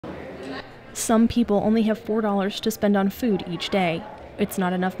Some people only have $4 to spend on food each day. It's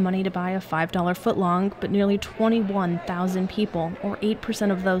not enough money to buy a $5 footlong, but nearly 21,000 people, or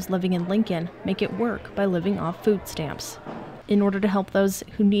 8% of those living in Lincoln, make it work by living off food stamps. In order to help those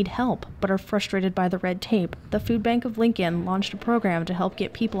who need help but are frustrated by the red tape, the Food Bank of Lincoln launched a program to help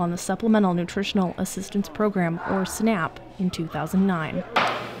get people on the Supplemental Nutritional Assistance Program, or SNAP, in 2009.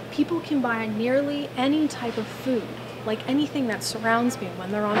 People can buy nearly any type of food, like anything that surrounds me,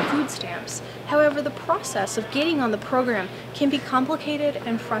 when they're on food stamps. However, the process of getting on the program can be complicated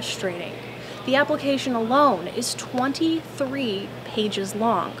and frustrating. The application alone is 23 pages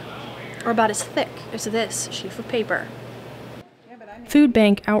long, or about as thick as this sheet of paper. Food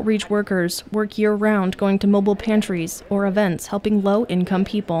bank outreach workers work year-round going to mobile pantries or events helping low-income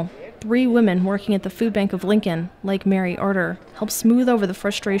people. 3 women working at the Food Bank of Lincoln, like Mary Arter, help smooth over the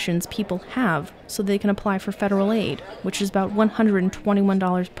frustrations people have so they can apply for federal aid, which is about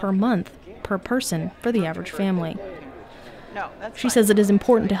 $121 per month per person for the average family. She says it is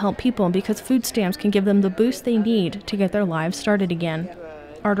important to help people because food stamps can give them the boost they need to get their lives started again.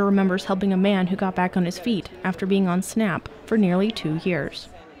 Arter remembers helping a man who got back on his feet after being on SNAP for nearly 2 years.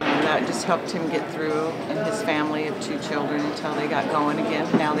 And that just helped him get through, and his family of 2 children, until they got going again.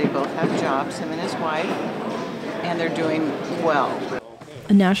 Now they both have jobs, him and his wife, and they're doing well.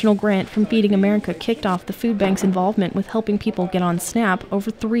 A national grant from Feeding America kicked off the food bank's involvement with helping people get on SNAP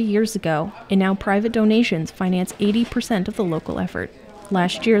over 3 years ago, and now private donations finance 80% of the local effort.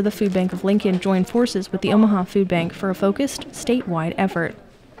 Last year, the Food Bank of Lincoln joined forces with the Omaha Food Bank for a focused, statewide effort.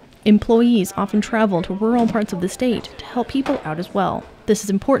 Employees often travel to rural parts of the state to help people out as well. This is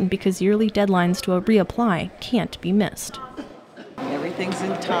important because yearly deadlines to reapply can't be missed. Everything's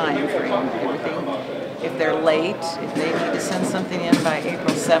in time frame. Everything, if they're late, if they need to send something in by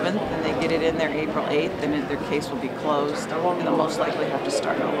April 7th and they get it in there April 8th, then their case will be closed, and they'll most likely have to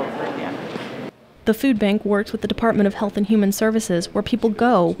start all over again. The food bank works with the Department of Health and Human Services, where people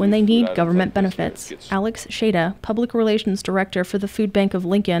go when they need government benefits. Alex Shada, Public Relations Director for the Food Bank of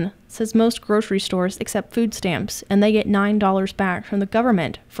Lincoln, says most grocery stores accept food stamps, and they get $9 back from the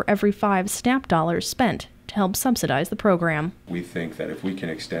government for every 5 SNAP dollars spent to help subsidize the program. We think that if we can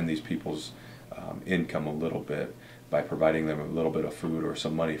extend these people's income a little bit by providing them a little bit of food or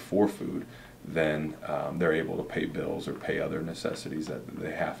some money for food, then they're able to pay bills or pay other necessities that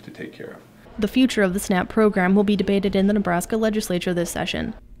they have to take care of. The future of the SNAP program will be debated in the Nebraska legislature this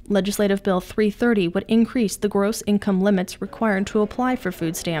session. Legislative Bill 330 would increase the gross income limits required to apply for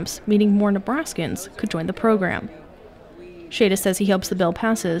food stamps, meaning more Nebraskans could join the program. Shada says he hopes the bill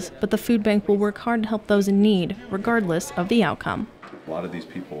passes, but the food bank will work hard to help those in need, regardless of the outcome. A lot of these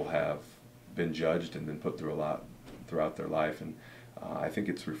people have been judged and been put through a lot throughout their life, and I think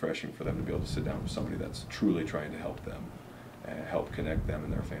it's refreshing for them to be able to sit down with somebody that's truly trying to help them and help connect them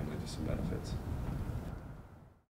and their family to some benefits.